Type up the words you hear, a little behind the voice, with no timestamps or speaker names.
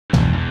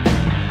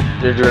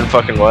You're doing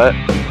fucking what?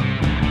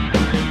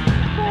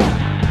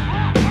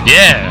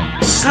 Yeah!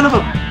 Son of a...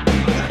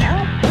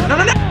 No,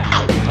 no, no!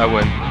 I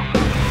win.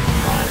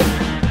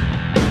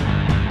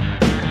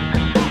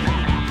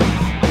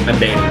 I'm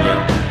banning you.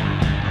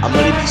 I'm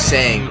gonna be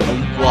saying a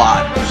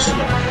lot of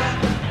slur.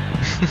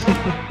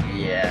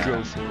 Yeah.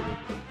 Go for it.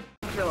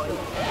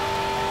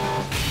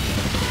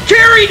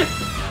 Carried!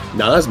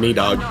 No, that's me,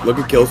 dog. Look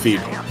at kill feed.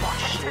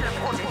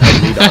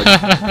 That's me, dog.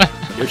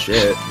 Good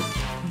shit.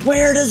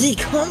 Where does he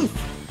come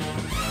from?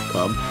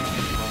 Come.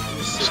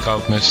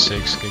 Scout miss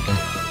 6 kicking.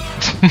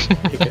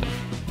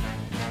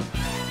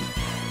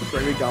 For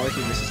every dollar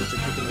he misses, it's a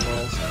kick in the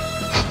balls.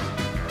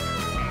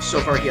 So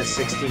far he has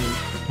 16.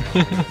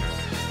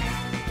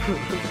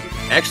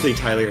 Actually,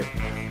 Tyler, in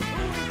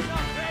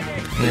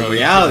No,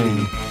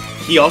 reality,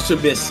 he also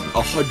missed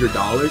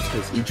 $100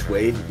 because each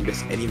way he can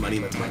miss any money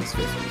that's minus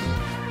 50.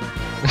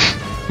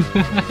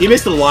 He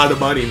missed a lot of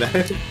money, man.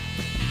 That's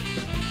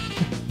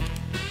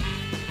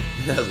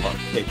a lot of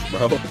picks,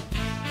 bro.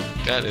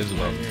 That is a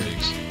lot of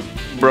pigs.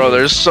 Bro,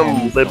 there's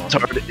some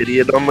libtard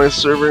idiot on my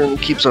server and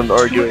keeps on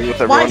arguing with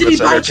Why everyone did he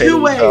that's buy entertaining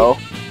two-way? hell.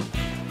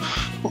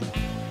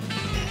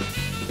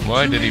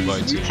 Why did he buy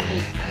 2?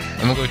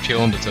 I'm gonna go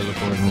chill on the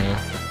teleport now.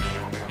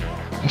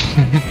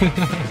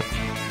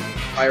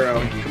 Pyro,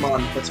 come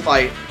on, let's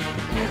fight.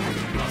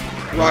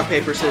 Rock,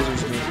 paper,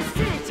 scissors, me.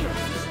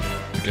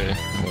 Okay,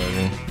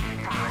 whatever.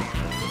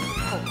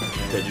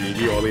 Did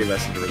you only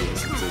invested in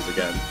instances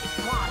again?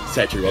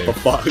 Set you, what the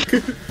fuck?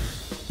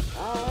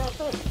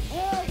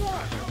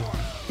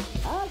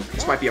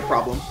 This might be a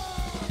problem.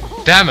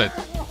 Damn it!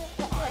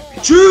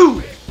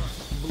 Dude!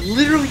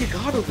 Literally a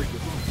god over here.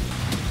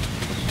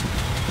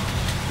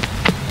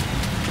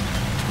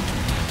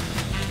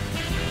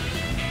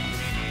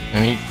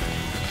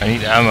 I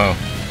need ammo.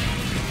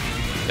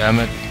 Damn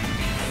it.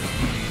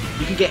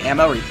 You can get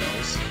ammo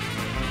refills.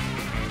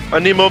 I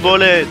need more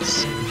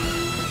bullets!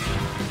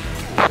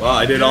 Well,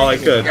 I did all I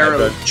could.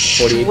 Arrow I've done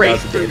straight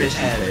 48,000 through damage his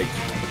head. to take.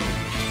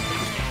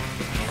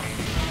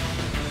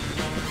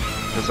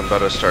 Because I'm about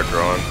to start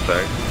drawing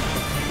thing.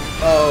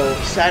 Oh,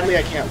 sadly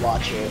I can't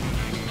watch it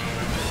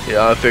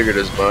Yeah, I figured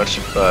as much,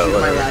 but due to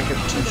my whatever. lack of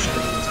 2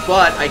 screens.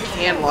 But I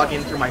can log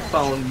in through my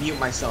phone, mute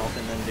myself,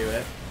 and then do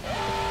it.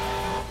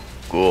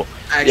 Cool.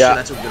 Actually, Yeah,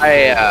 that's a good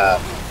idea.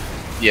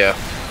 yeah.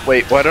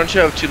 Wait, why don't you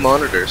have 2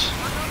 monitors?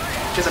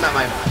 Because I'm at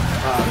my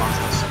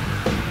mom's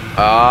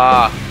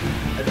Ah, house.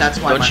 That's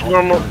why Don't my you ult-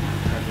 normal-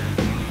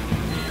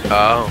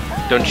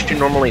 don't you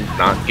normally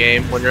not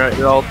game when you're at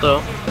your alt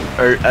though?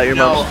 Or at your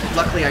No, mom's?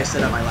 luckily I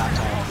sit at my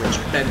laptop, which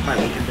Ben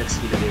finally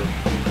convinced me to do.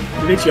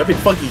 Bitch, I've been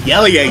fucking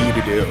yelling at you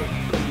to do.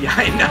 Yeah,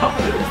 I know.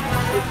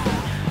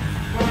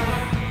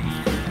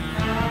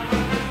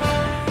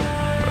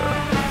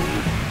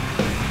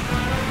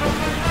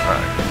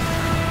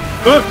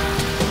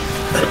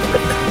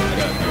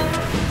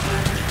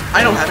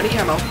 I don't have any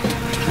ammo.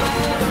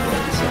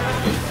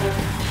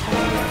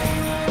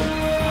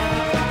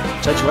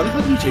 Chachi, why the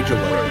hell did you change your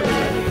logo?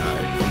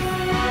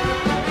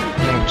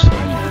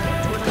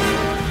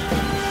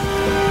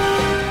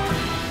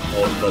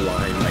 Hold the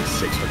line like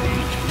 600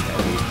 each.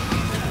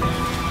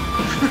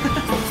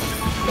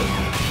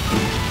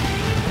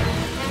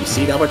 You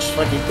see how much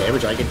fucking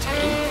damage I can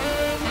take?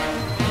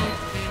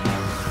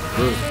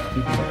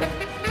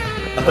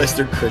 Unless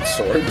they're crit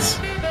swords.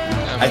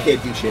 I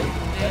can't do shit.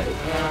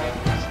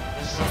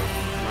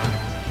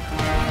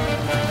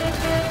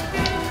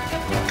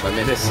 I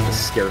mean, this is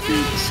scarcity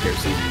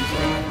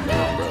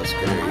bro,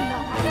 scary.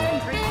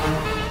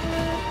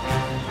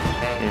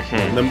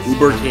 And them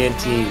Uber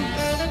canteens.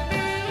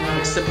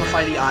 Like,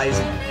 simplify the eyes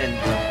and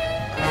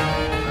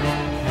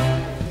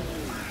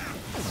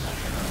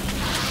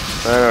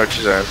I know what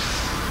you're saying.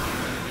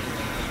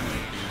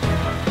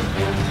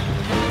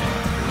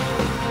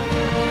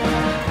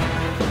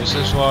 This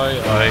is why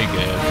I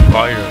get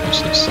fire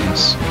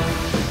resistance.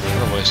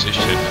 Otherwise this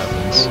shit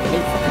happens.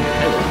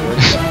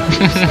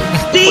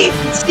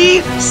 See!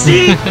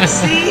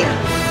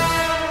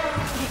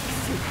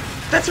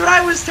 That's what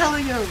I was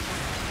telling him!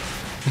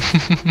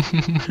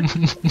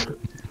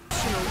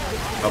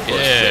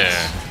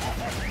 Yeah.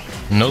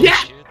 No Yeah.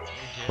 shit.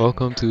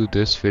 Welcome to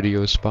this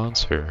video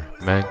sponsor,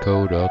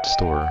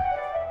 manco.store.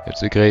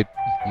 It's a great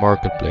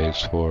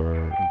marketplace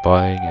for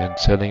buying and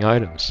selling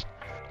items.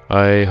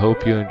 I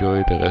hope you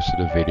enjoyed the rest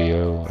of the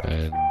video,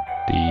 and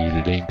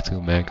the link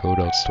to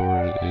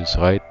manco.store is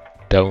right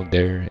down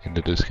there in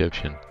the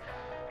description.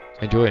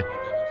 Enjoy.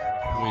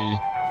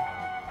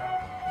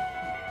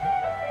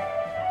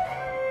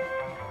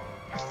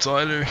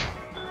 Tyler,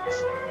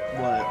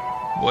 What?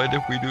 why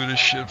did we do this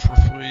shit for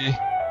free?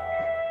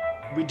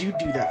 We do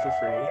that for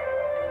free.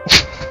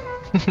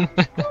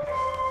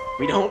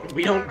 We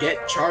don't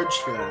get charged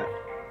for that.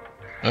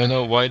 I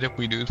know, why did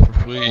we do it for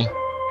free?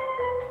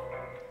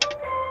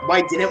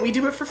 Why didn't we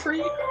do it for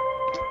free?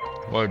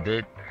 Why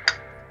did?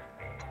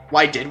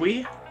 Why did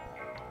we?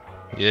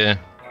 Yeah.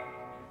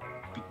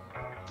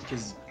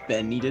 Because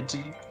Ben needed to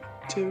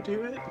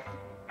do it?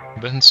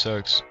 Ben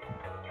sucks.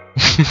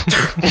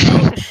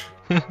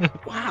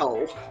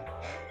 Wow.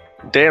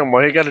 Damn,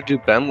 why you gotta do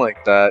Ben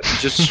like that? You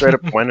just straight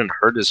up went and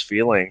hurt his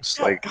feelings.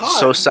 Like,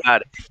 so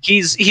sad.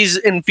 He's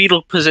in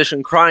fetal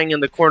position, crying in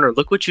the corner.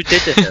 Look what you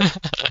did to him.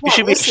 You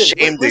should be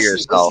ashamed of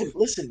yourself.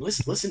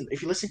 Listen.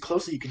 If you listen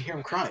closely, you can hear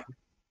him crying.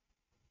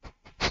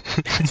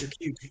 That's your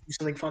cue. Do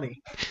something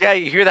funny. Yeah,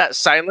 you hear that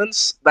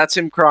silence? That's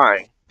him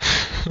crying.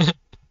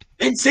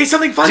 And say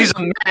something funny. He's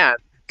a man.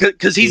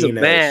 Because he's a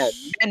man.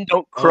 Men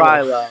don't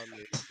cry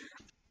loudly.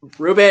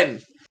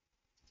 Ruben.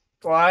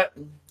 What?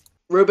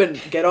 Ruben,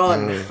 get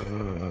on.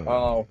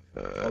 Oh,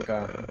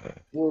 okay.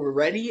 We're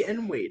ready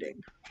and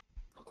waiting.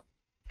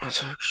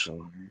 That's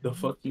actually... The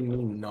fuck you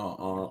mean,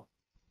 nah?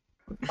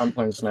 I'm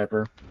playing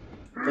sniper.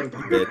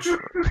 Bitch.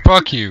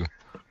 Fuck you.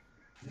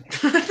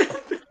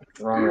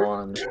 Wrong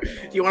one. Do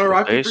you want to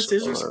rock, paper,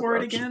 scissors for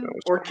it again?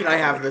 Or can I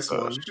have this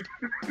one?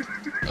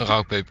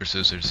 Rock, paper,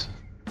 scissors.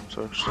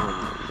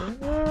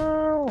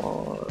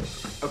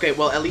 Okay,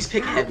 well, at least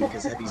pick heavy,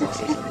 because heavy's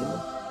also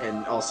simple.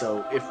 And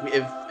also,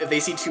 if they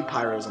see 2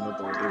 pyros on the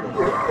board, they will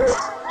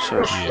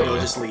Yeah. they'll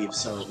just leave.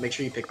 So make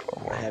sure you pick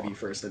heavy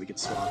first, so that we can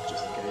swap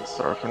just in case.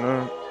 Darken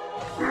it.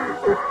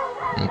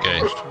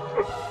 Okay.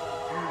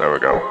 There we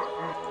go.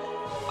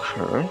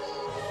 Okay.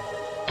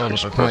 Oh,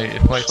 if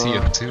my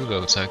TF2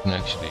 loads, I can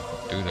actually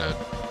do that.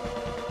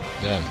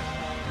 Damn.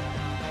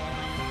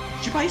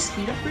 Did you buy a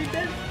speed upgrade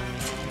then?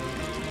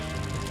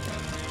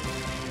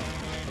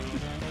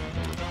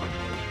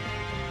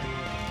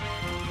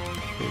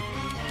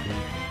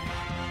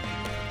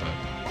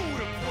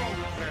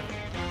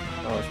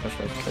 Oh,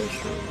 specialized kill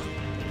streak.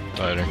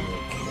 Tighter.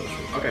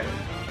 Okay.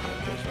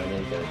 So I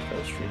need to get a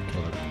kill streak.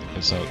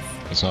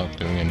 It's not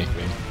doing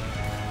anything.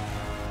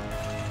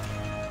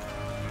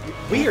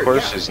 Weird. Of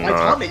course yeah, he's my not.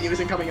 top menu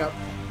isn't coming up.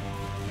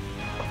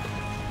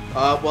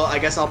 Well, I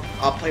guess I'll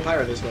play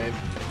pyro this wave.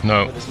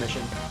 No. For this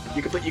mission.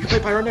 You can play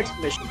pyro next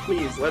mission,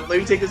 please. Let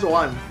me take this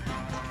one.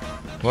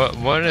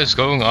 What is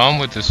going on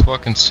with this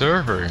fucking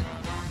server?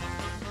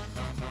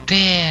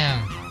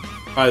 Damn.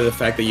 Probably the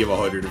fact that you have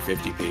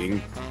 150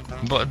 ping.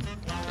 But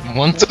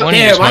 120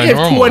 is Damn, I my have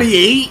normal.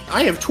 28.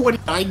 I have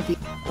 29 ping.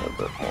 A little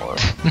bit more.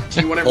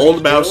 Do you want to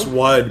Hold mouse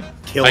 1.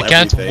 Kill I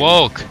can't everything.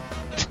 walk.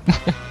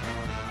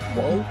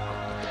 Whoa.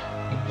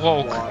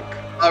 Walk. walk?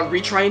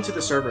 Retry into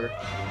the server.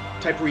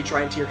 Type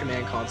retry into your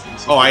command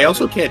console. Oh, I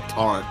also can't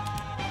taunt.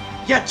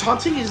 Yeah,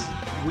 taunting is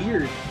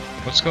weird.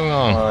 What's going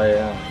on? Oh,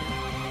 yeah.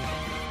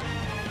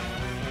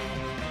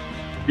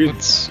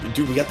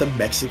 Dude, we got the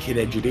Mexican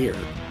engineer.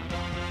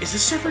 Is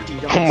this server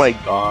DDoS? Oh my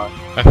god.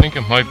 I think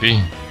it might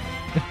be.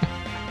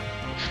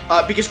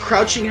 Because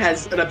crouching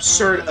has an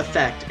absurd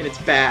effect, and it's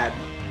bad.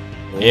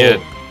 Yeah.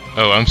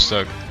 Oh, I'm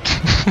stuck.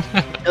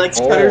 It like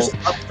stutters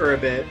up for a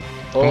bit.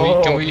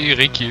 Can we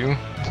requeue?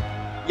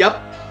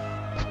 Yep.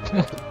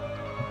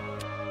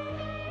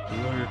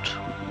 Blur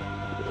tool.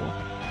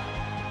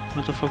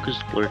 What the fuck is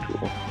blur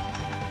tool?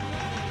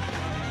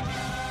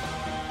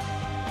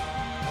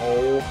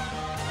 Oh.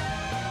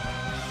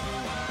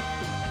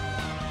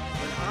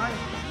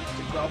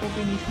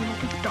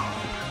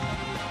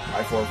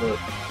 I forfeit.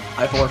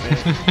 I forfeit.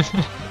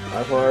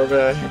 I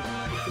forfeit.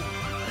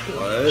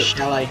 What?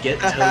 Shall I get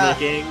to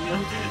licking?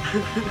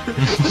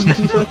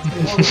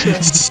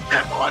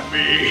 Step on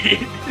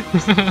me.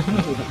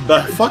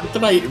 The fuck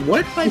did I?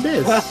 What did I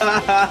miss?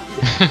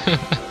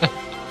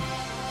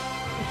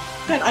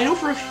 Ben, I know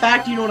for a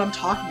fact you know what I'm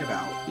talking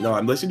about. No,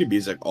 I'm listening to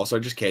music. Also, I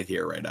just can't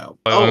hear it right now.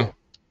 Oh.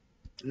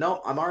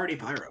 No, I'm already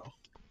pyro.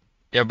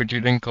 Yeah, but you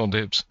didn't call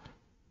dibs.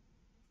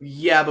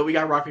 Yeah, but we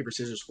got rock, paper,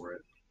 scissors for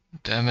it.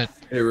 Damn it.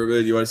 Hey,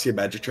 Ruben, you want to see a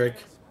magic trick?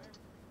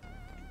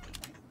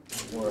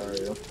 Where are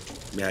you?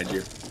 Behind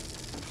you.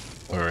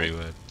 Where are you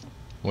at?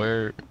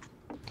 Where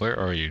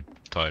are you,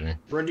 Tyler?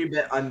 We're gonna do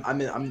bit.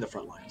 I'm in the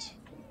front lines.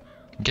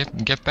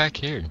 Get back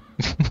here.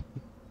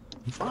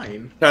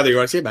 Fine. Tyler, you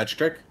want to see a magic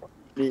trick?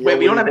 Wait,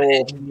 we don't have an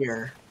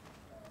engineer.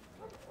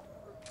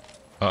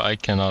 Oh, I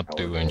cannot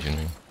do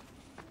engineering.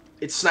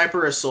 It's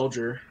sniper or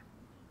soldier.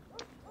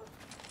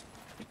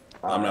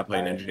 I'm not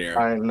playing engineer.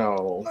 I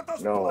know.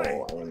 No,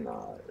 I'm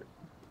not.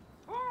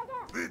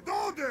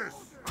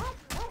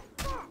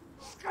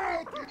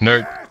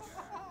 Nerd.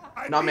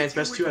 Nah, man, it's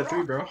best 2 out of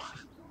 3, bro.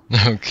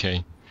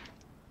 Okay.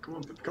 Come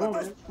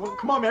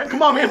on, man.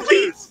 Come on, man,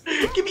 please!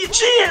 Give me a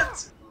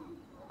chance!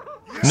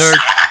 Nerd.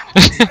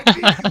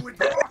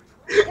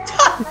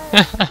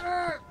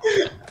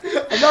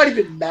 I'm not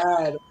even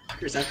mad.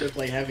 Chris, I have to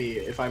play heavy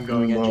if I'm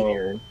going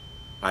engineer.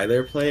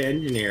 Either play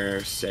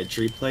engineer,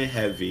 sentry play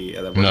heavy,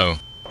 and then No.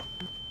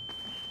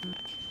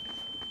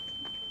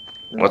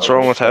 What's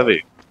wrong with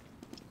heavy?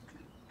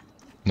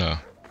 No.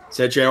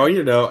 Sentry, I want you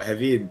to know,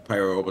 heavy and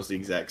pyro are almost the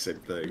exact same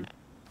thing.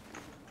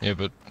 Yeah,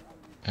 but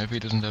heavy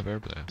doesn't have air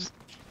blast.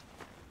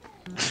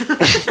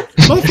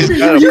 Motherfucker,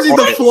 you're using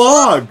the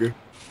flog!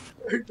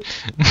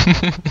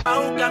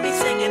 Oh, got me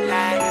singing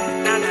like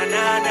na na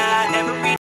na na every